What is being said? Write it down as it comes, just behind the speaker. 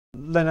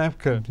Len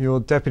Apcar, you're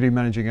Deputy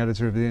Managing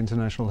Editor of the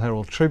International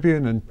Herald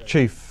Tribune and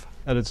Chief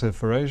Editor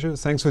for Asia.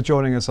 Thanks for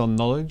joining us on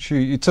Knowledge.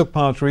 You took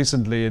part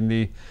recently in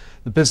the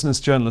Business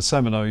Journalist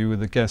Seminar. You were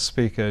the guest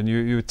speaker, and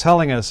you were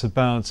telling us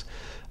about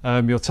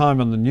your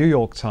time on the New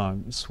York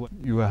Times.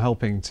 You were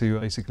helping to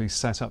basically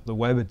set up the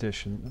web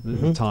edition of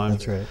the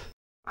Times. That's right.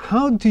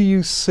 How do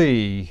you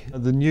see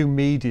the new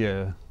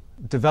media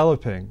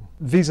developing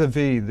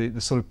vis-a-vis the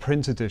sort of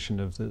print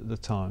edition of the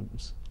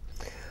Times?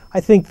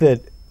 I think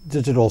that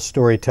digital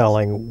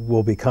storytelling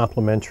will be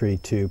complementary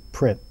to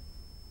print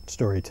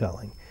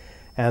storytelling,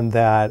 and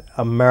that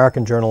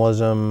American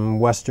journalism,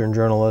 Western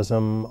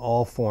journalism,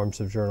 all forms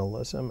of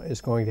journalism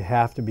is going to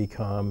have to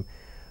become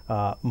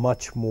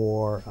much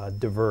more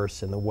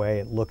diverse in the way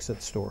it looks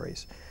at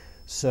stories.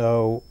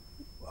 So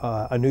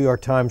a New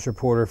York Times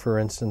reporter, for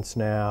instance,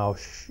 now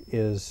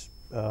is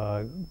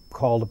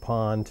called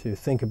upon to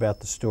think about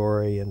the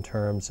story in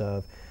terms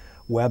of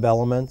web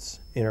elements,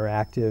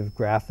 interactive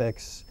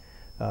graphics,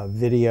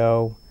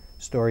 video,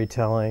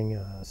 storytelling,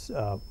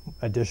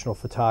 additional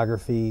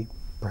photography,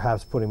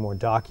 perhaps putting more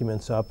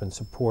documents up in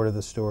support of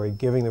the story,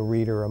 giving the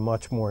reader a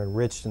much more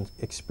enriched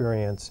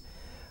experience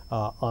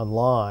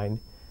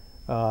online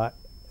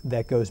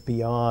that goes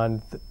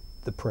beyond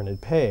the printed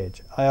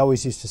page. I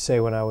always used to say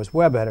when I was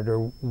web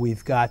editor,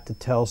 we've got to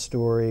tell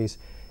stories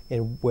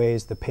in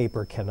ways the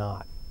paper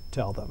cannot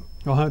tell them.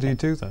 Well, how do you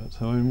do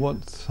that? I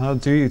mean, how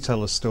do you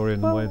tell a story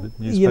in the way that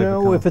newspaper You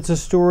know, can't? if it's a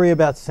story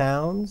about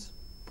sounds,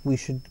 we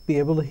should be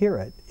able to hear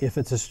it. If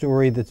it's a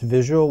story that's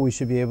visual, we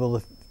should be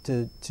able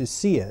to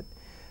see it.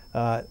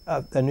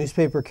 A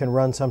newspaper can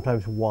run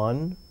sometimes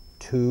 1,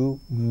 2,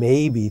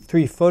 maybe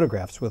 3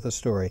 photographs with a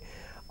story.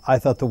 I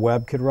thought the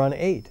web could run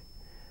 8.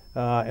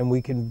 And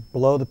we can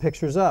blow the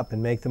pictures up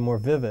and make them more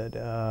vivid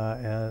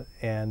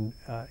and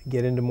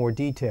get into more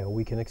detail.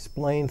 We can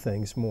explain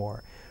things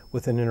more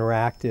with an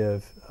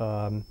interactive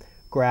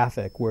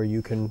graphic where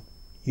you can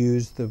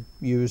use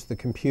the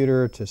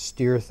computer to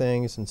steer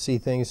things and see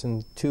things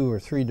in 2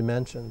 or 3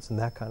 dimensions and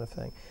that kind of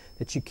thing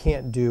that you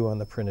can't do on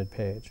the printed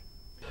page.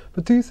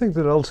 But do you think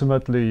that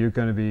ultimately you're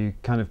going to be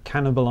kind of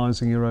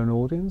cannibalizing your own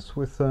audience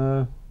with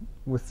the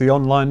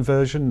online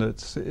version,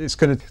 that it's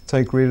going to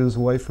take readers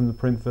away from the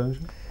print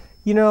version?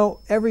 You know,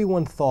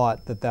 everyone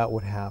thought that that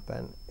would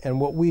happen. And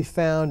what we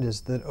found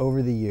is that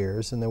over the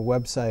years, and the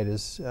website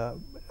is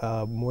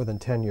more than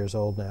 10 years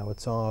old now,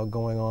 it's all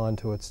going on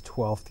to its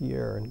 12th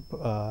year. And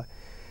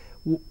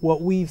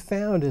what we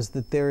found is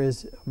that there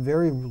is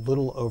very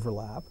little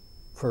overlap,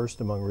 first,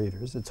 among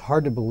readers. It's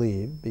hard to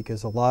believe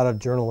because a lot of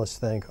journalists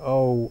think,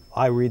 oh,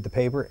 I read the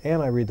paper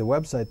and I read the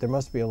website, there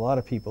must be a lot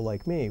of people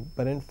like me.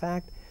 But in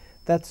fact,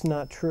 that's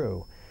not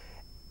true.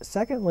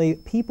 Secondly,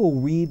 people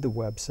read the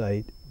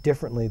website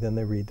differently than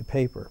they read the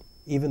paper,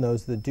 even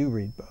those that do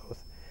read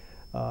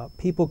both.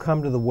 People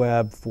come to the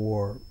web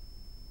for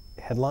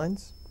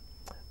headlines,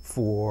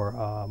 for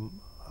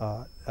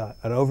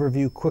an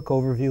overview, quick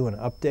overview, an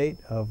update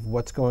of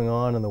what's going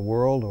on in the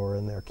world or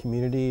in their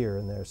community or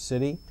in their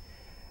city.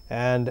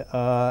 And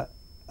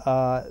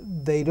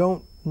they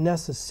don't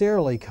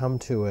necessarily come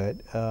to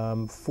it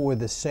for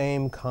the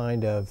same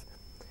kind of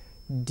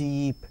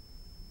deep,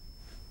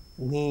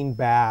 lean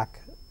back,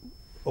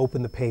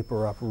 open the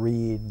paper up,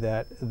 read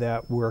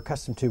that we're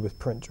accustomed to with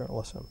print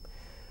journalism.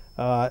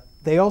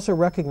 They also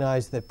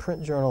recognize that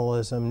print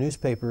journalism,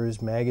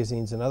 newspapers,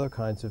 magazines, and other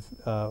kinds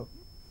of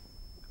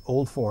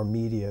old form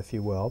media, if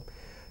you will,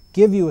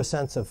 give you a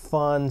sense of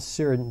fun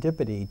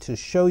serendipity to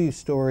show you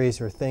stories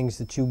or things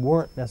that you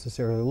weren't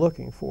necessarily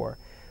looking for.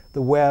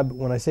 The web,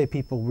 when I say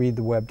people read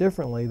the web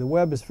differently, the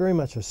web is very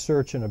much a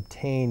search and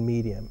obtain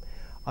medium.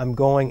 I'm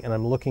going and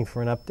I'm looking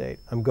for an update.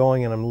 I'm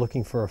going and I'm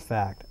looking for a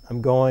fact.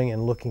 I'm going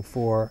and looking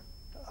for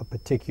a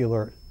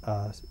particular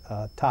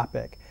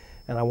topic,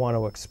 and I want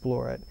to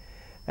explore it.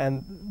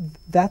 And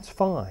that's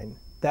fine.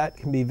 That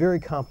can be very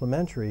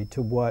complementary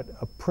to what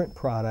a print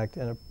product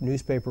and a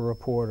newspaper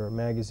report or a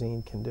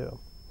magazine can do.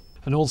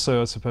 And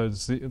also, I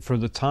suppose, for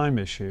the time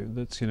issue,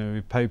 that's, you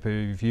know, paper,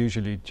 you're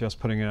usually just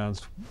putting it out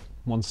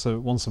once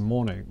a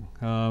morning.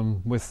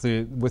 With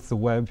the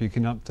web, you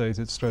can update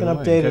it straight away. You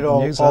can update it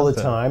all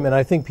the time, and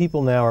I think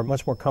people now are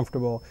much more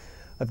comfortable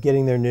of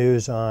getting their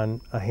news on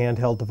a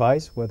handheld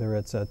device, whether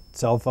it's a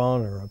cell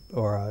phone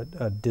or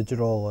a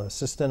digital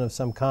assistant of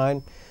some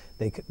kind.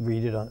 They could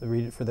read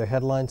it for their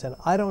headlines, and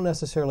I don't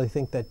necessarily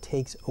think that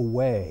takes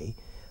away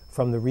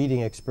from the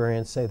reading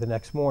experience, say, the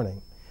next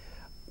morning.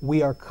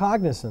 We are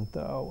cognizant,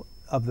 though,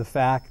 of the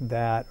fact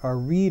that our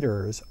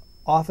readers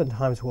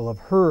oftentimes will have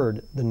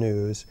heard the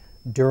news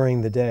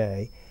during the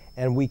day,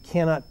 and we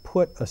cannot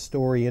put a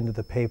story into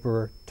the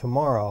paper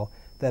tomorrow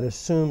that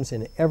assumes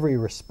in every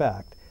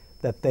respect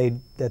that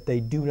they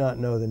do not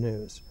know the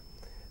news.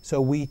 So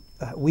we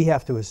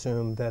have to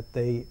assume that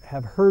they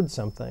have heard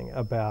something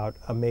about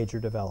a major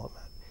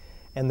development,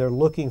 and they're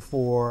looking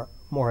for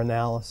more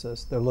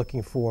analysis, they're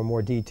looking for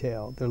more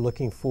detail, they're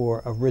looking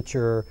for a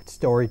richer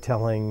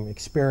storytelling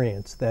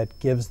experience that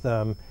gives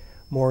them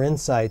more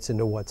insights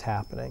into what's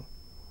happening.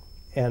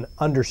 and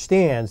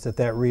understands that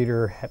that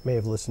reader may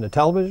have listened to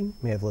television,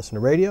 may have listened to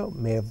radio,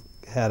 may have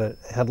had a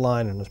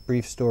headline and a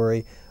brief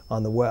story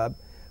on the web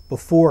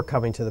before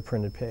coming to the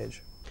printed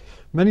page.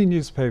 Many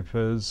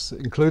newspapers,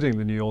 including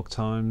the New York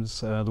Times,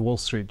 the Wall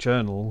Street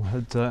Journal,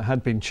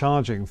 had been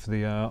charging for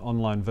the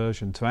online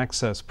version to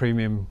access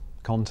premium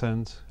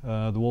content.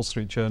 The Wall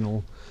Street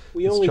Journal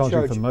is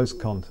charging for most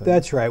content.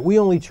 That's right. We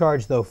only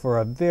charge, though, for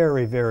a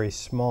very, very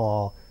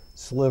small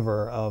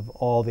sliver of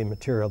all the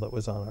material that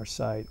was on our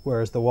site,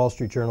 whereas the Wall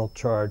Street Journal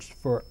charged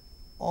for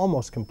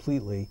almost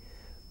completely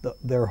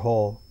their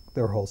whole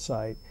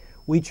site.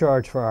 We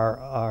charge for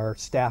our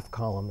staff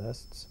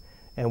columnists,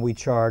 and we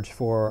charge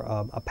for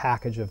a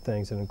package of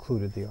things that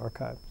included the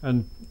archive.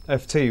 And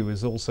FT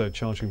was also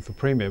charging for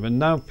premium, and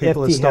now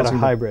people FT had a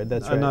hybrid.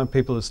 That's right. And now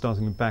people are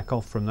starting to back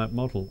off from that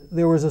model.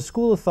 There was a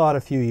school of thought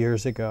a few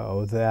years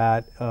ago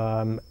that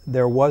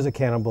there was a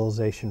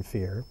cannibalization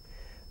fear,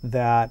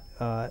 that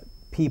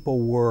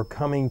people were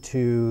coming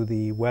to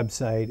the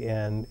website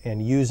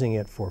and using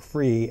it for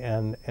free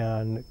and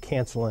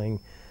canceling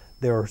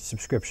their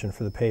subscription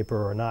for the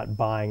paper or not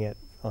buying it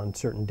on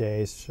certain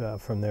days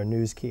from their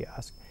news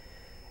kiosk.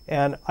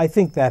 And I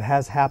think that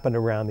has happened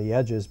around the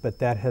edges, but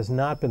that has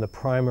not been the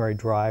primary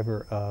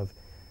driver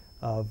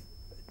of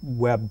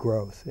web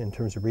growth in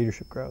terms of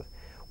readership growth.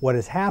 What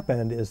has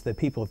happened is that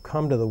people have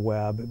come to the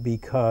web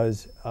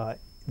because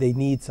they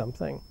need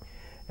something,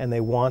 and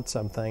they want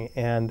something,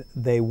 and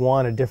they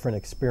want a different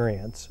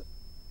experience.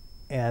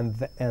 And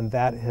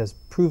that has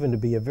proven to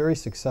be a very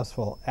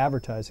successful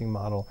advertising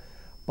model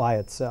by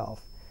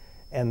itself.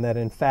 And that,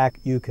 in fact,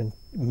 you can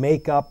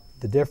make up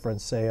the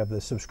difference, say, of the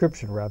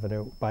subscription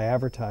revenue by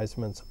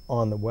advertisements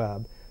on the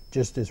web,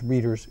 just as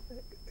readers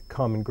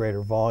come in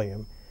greater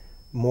volume.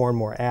 More and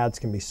more ads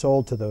can be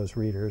sold to those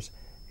readers,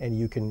 and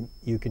you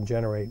can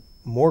generate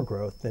more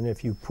growth than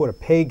if you put a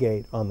pay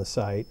gate on the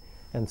site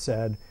and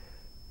said,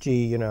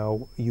 gee, you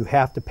know, you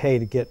have to pay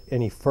to get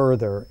any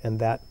further, and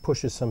that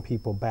pushes some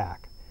people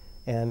back.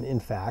 And in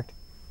fact,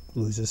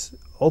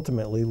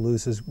 ultimately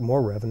loses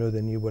more revenue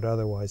than you would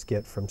otherwise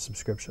get from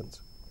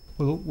subscriptions.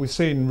 Well, we've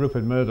seen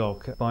Rupert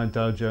Murdoch buy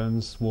Dow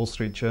Jones, Wall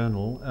Street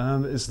Journal.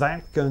 Is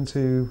that going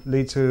to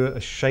lead to a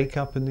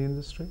shake-up in the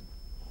industry?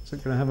 Is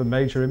it going to have a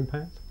major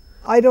impact?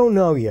 I don't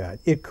know yet.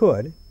 It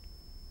could.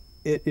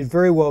 It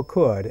very well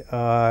could.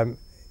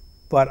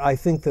 But I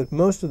think that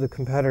most of the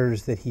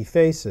competitors that he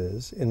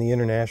faces in the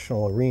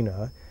international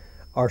arena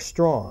are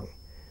strong.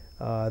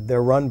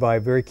 They're run by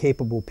very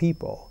capable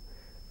people.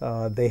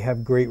 They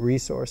have great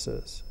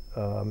resources.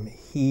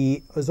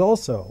 He is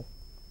also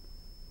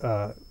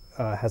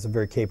has a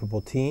very capable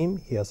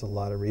team. He has a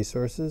lot of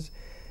resources.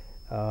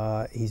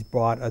 He's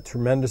brought a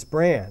tremendous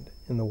brand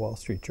in the Wall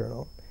Street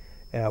Journal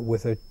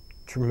with a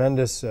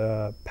tremendous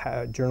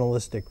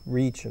journalistic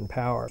reach and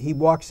power. He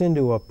walks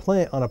into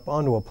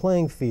onto a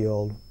playing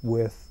field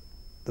with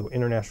the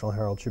International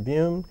Herald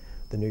Tribune,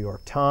 the New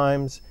York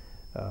Times,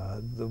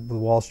 the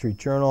Wall Street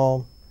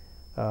Journal,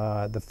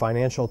 the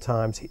Financial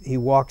Times. He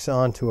walks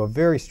onto a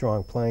very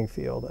strong playing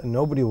field, and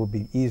nobody will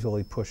be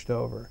easily pushed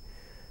over.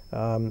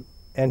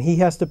 And he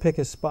has to pick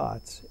his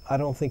spots. I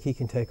don't think he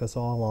can take us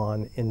all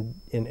on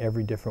in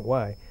every different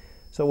way.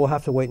 So we'll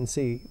have to wait and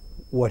see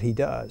what he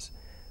does.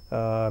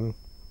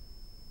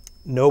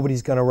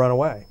 Nobody's going to run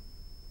away.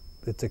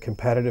 It's a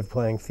competitive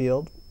playing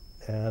field,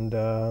 and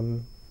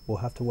we'll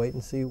have to wait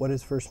and see what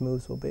his first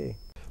moves will be.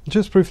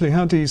 Just briefly,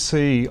 how do you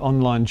see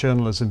online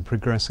journalism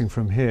progressing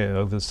from here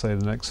over, say,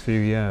 the next few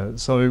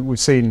years? So we've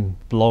seen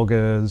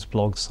bloggers,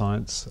 blog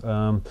sites,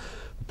 the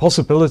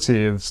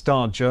possibility of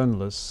star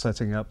journalists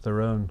setting up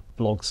their own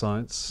blog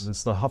sites.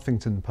 There's the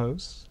Huffington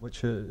Post,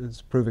 which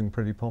is proving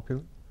pretty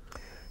popular.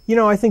 You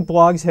know, I think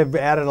blogs have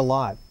added a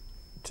lot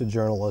to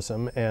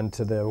journalism and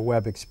to the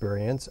web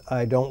experience.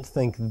 I don't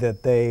think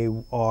that they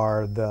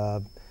are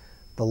the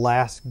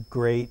last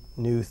great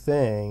new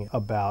thing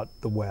about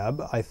the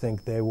web. I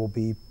think they will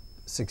be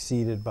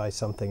succeeded by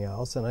something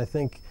else, and I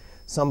think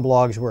some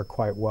blogs work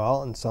quite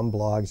well and some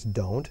blogs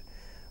don't.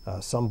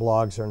 Some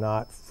blogs are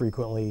not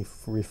frequently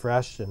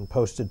refreshed and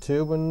posted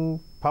to, and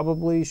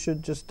probably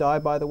should just die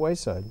by the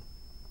wayside.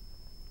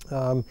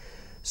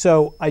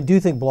 So I do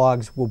think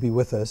blogs will be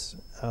with us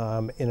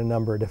in a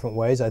number of different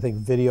ways. I think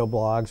video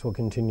blogs will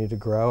continue to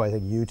grow. I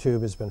think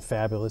YouTube has been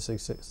fabulously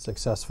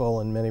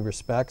successful in many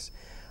respects.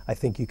 I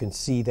think you can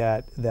see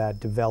that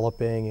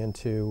developing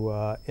into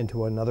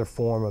another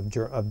form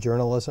of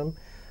journalism.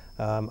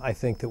 I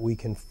think that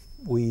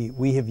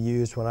we have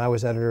used, when I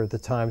was editor of the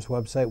Times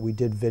website, we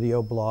did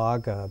video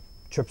blog,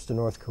 trips to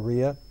North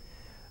Korea.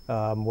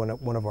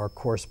 One of our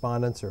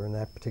correspondents, or in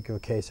that particular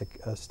case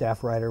a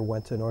staff writer,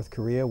 went to North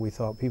Korea. We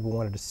thought people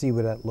wanted to see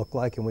what that looked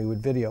like, and we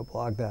would video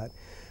blog that.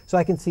 So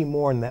I can see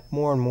more and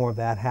more of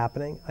that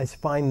happening. I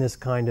find this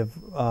kind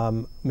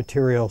of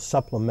material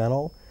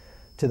supplemental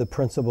to the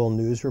principal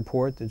news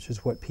report, which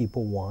is what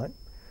people want.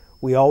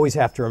 We always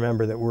have to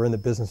remember that we're in the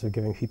business of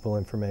giving people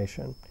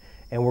information,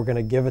 and we're going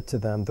to give it to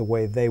them the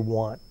way they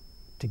want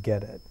to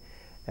get it.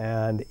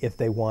 And if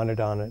they want it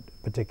on a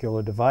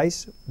particular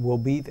device, we'll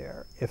be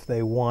there. If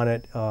they want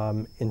it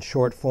in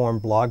short-form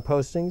blog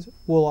postings,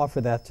 we'll offer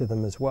that to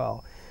them as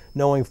well,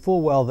 knowing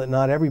full well that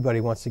not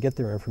everybody wants to get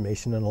their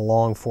information in a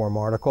long-form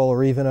article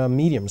or even a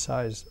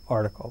medium-sized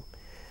article.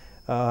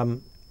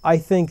 I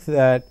think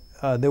that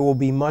there will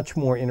be much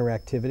more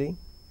interactivity.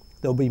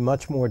 There'll be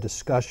much more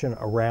discussion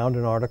around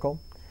an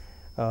article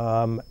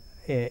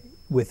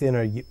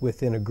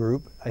within a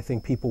group. I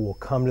think people will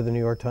come to the New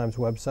York Times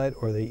website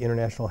or the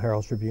International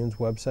Herald Tribune's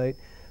website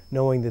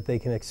knowing that they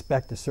can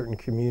expect a certain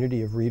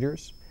community of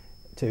readers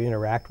to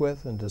interact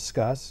with and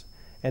discuss,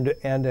 and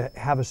to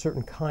have a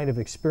certain kind of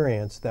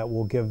experience that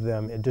will give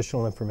them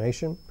additional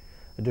information,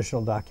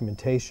 additional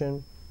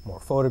documentation, more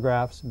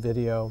photographs,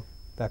 video,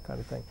 that kind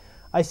of thing.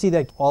 I see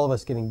that all of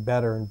us getting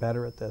better and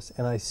better at this,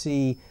 and I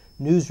see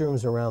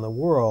newsrooms around the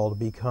world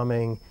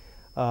becoming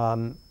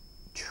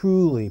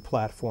truly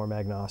platform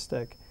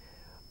agnostic.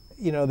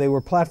 You know, they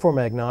were platform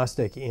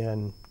agnostic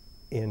in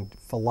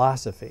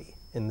philosophy,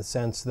 in the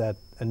sense that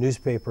a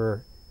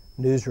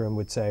newsroom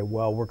would say,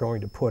 well, we're going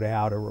to put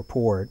out a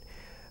report,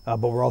 but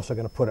we're also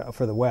going to put it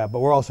for the web, but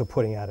we're also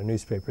putting out a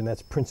newspaper, and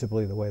that's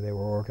principally the way they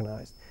were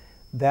organized.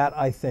 That,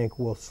 I think,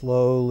 will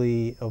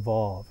slowly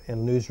evolve,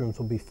 and newsrooms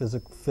will be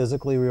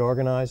physically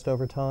reorganized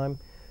over time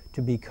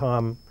to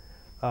become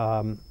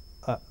a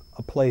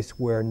place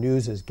where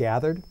news is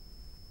gathered,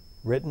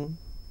 written,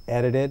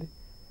 edited,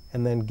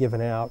 and then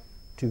given out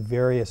to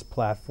various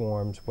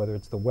platforms, whether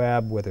it's the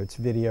web, whether it's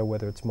video,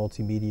 whether it's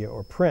multimedia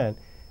or print,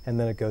 and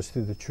then it goes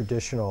through the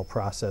traditional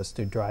process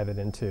to drive it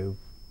into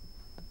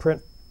the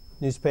print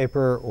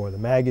newspaper or the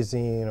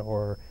magazine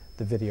or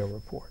the video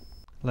report.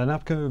 Len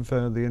Apcar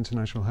of the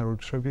International Herald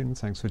Tribune,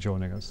 thanks for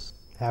joining us.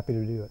 Happy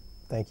to do it.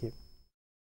 Thank you.